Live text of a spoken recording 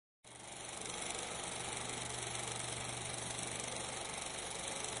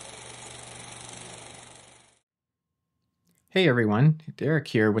Hey everyone, Derek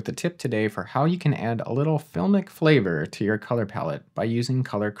here with a tip today for how you can add a little filmic flavor to your color palette by using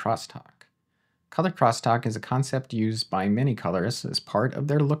color crosstalk. Color crosstalk is a concept used by many colorists as part of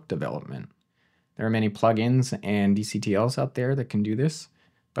their look development. There are many plugins and DCTLs out there that can do this,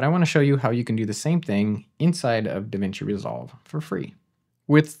 but I want to show you how you can do the same thing inside of DaVinci Resolve for free.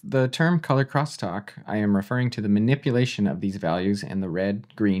 With the term color crosstalk, I am referring to the manipulation of these values in the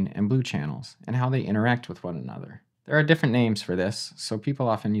red, green, and blue channels and how they interact with one another. There are different names for this, so people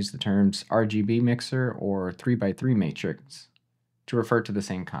often use the terms RGB mixer or 3x3 matrix to refer to the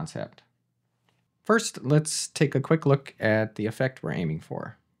same concept. First, let's take a quick look at the effect we're aiming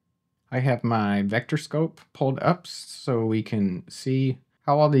for. I have my vector scope pulled up so we can see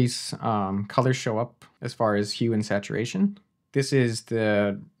how all these colors show up as far as hue and saturation. This is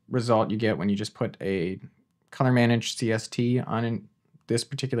the result you get when you just put a color managed CST on this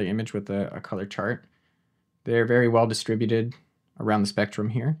particular image with a color chart. They're very well distributed around the spectrum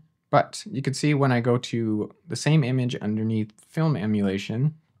here. But you can see when I go to the same image underneath film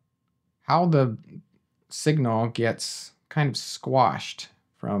emulation, how the signal gets kind of squashed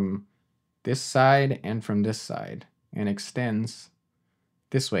from this side and from this side and extends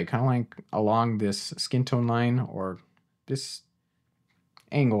this way, kind of like along this skin tone line or this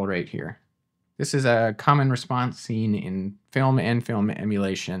angle right here. This is a common response seen in film and film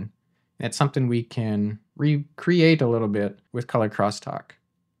emulation. It's something we can recreate a little bit with color crosstalk.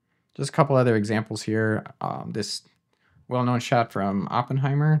 Just a couple other examples here. This well-known shot from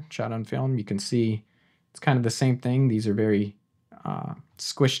Oppenheimer, shot on film, you can see it's kind of the same thing. These are very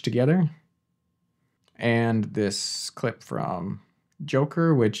squished together. And this clip from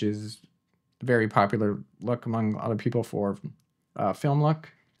Joker, which is a very popular look among other people for film look.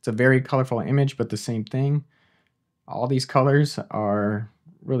 It's a very colorful image, but the same thing. All these colors are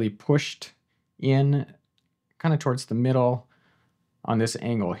really pushed in kind of towards the middle on this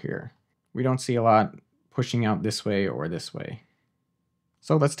angle here. We don't see a lot pushing out this way or this way.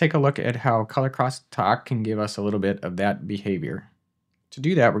 So let's take a look at how color crosstalk can give us a little bit of that behavior. To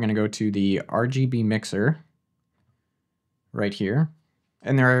do that, we're going to go to the RGB mixer right here.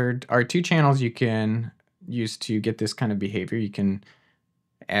 And there are two channels you can use to get this kind of behavior. You can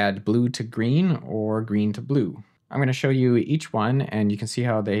add blue to green or green to blue. I'm going to show you each one, and you can see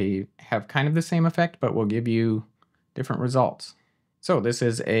how they have kind of the same effect, but will give you different results. So this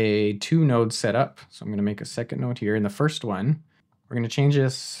is a 2-node setup. So I'm going to make a second node here. In the first one, we're going to change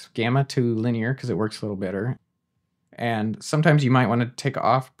this gamma to linear because it works a little better. And sometimes you might want to take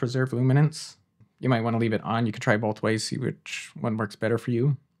off preserve luminance. You might want to leave it on. You could try both ways, see which one works better for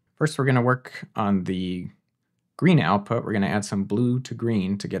you. First, we're going to work on the green output. We're going to add some blue to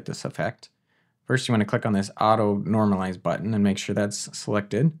green to get this effect. First, you want to click on this auto normalize button and make sure that's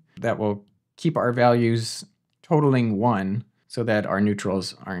selected. That will keep our values totaling 1 so that our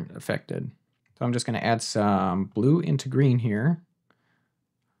neutrals aren't affected. So I'm just going to add some blue into green here.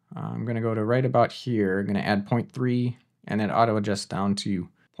 I'm going to go to right about here. I'm going to add 0.3 and then auto adjust down to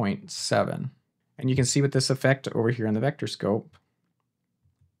 0.7. And you can see with this effect over here in the vector scope,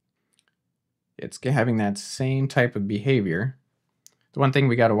 it's having that same type of behavior. The one thing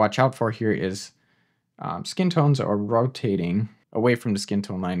we got to watch out for here is skin tones are rotating away from the skin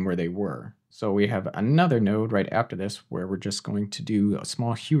tone line where they were. So we have another node right after this where we're just going to do a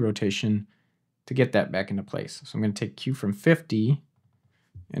small hue rotation to get that back into place. So I'm going to take Q from 50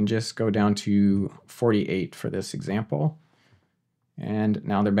 and just go down to 48 for this example. And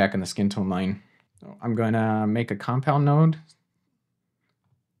now they're back in the skin tone line. So I'm going to make a compound node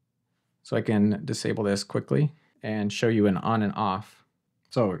so I can disable this quickly and show you an on and off.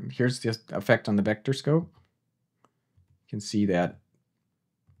 So here's the effect on the vector scope. You can see that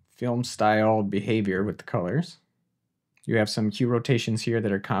film style behavior with the colors. You have some hue rotations here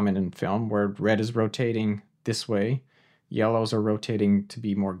that are common in film where red is rotating this way, yellows are rotating to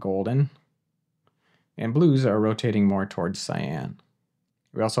be more golden, and blues are rotating more towards cyan.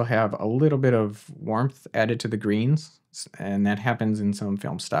 We also have a little bit of warmth added to the greens, and that happens in some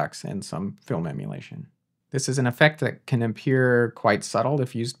film stocks and some film emulation. This is an effect that can appear quite subtle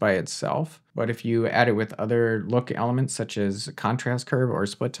if used by itself, but if you add it with other look elements such as contrast curve or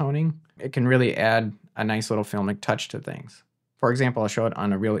split toning, it can really add a nice little filmic touch to things. For example, I'll show it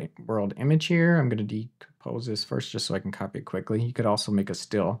on a real world image here. I'm going to decompose this first just so I can copy it quickly. You could also make a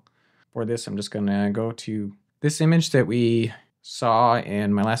still. For this, I'm just going to go to this image that we saw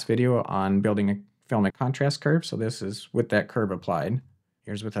in my last video on building a filmic contrast curve. So this is with that curve applied.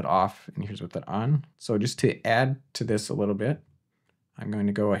 Here's with it off and here's with it on. So just to add to this a little bit, I'm going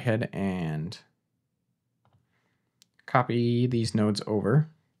to go ahead and copy these nodes over.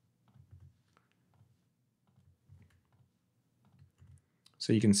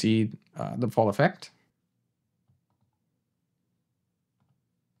 so you can see the full effect.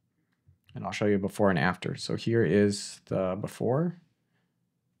 And I'll show you before and after. So here is the before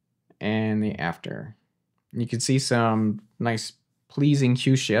and the after. And you can see some nice pleasing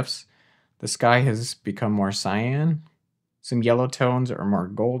hue shifts. The sky has become more cyan. Some yellow tones are more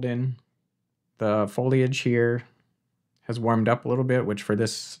golden. The foliage here has warmed up a little bit, which for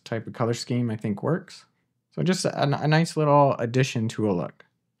this type of color scheme I think works. So just a nice little addition to a look.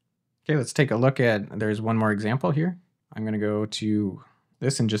 Okay, let's take a look at, there's one more example here. I'm gonna go to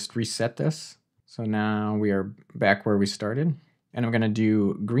this and just reset this. So now we are back where we started. And I'm gonna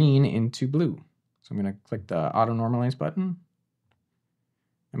do green into blue. So I'm gonna click the auto normalize button.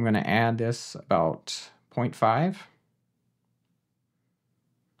 I'm gonna add this about 0.5.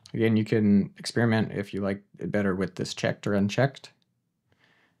 Again, you can experiment if you like it better with this checked or unchecked.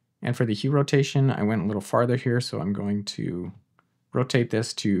 And for the hue rotation, I went a little farther here, so I'm going to rotate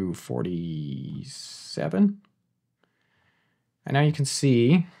this to 47. And now you can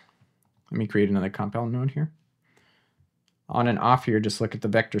see, let me create another compound node here. On and off here, just look at the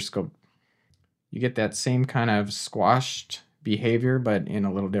vector scope. You get that same kind of squashed behavior, but in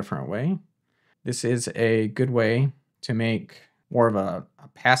a little different way. This is a good way to make more of a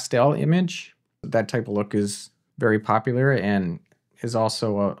pastel image. That type of look is very popular and is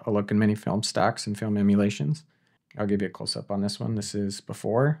also a look in many film stocks and film emulations. I'll give you a close-up on this one. This is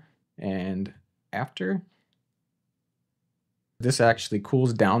before and after. This actually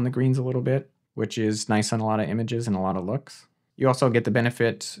cools down the greens a little bit, which is nice on a lot of images and a lot of looks. You also get the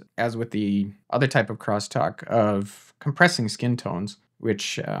benefit, as with the other type of crosstalk, of compressing skin tones,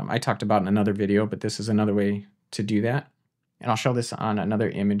 which I talked about in another video, but this is another way to do that. And I'll show this on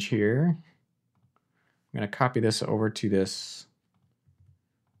another image here. I'm going to copy this over to this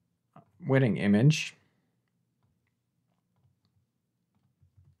wedding image.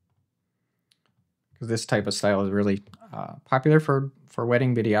 Because this type of style is really popular for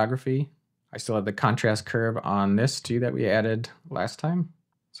wedding videography. I still have the contrast curve on this too that we added last time.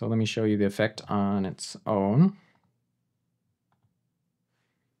 So let me show you the effect on its own.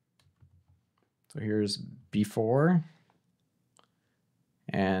 So here's before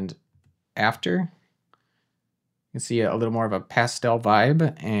and after. You can see a little more of a pastel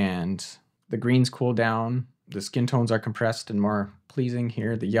vibe, and the greens cool down. The skin tones are compressed and more pleasing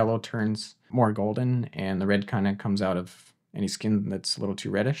here. The yellow turns more golden, and the red kind of comes out of any skin that's a little too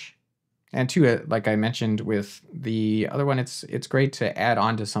reddish. And too, like I mentioned with the other one, it's great to add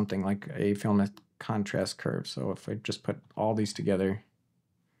on to something like a filmic contrast curve. So if I just put all these together,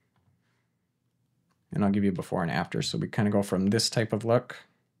 and I'll give you before and after. So we kind of go from this type of look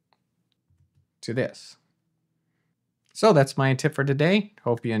to this. So that's my tip for today.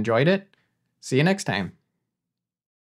 Hope you enjoyed it. See you next time.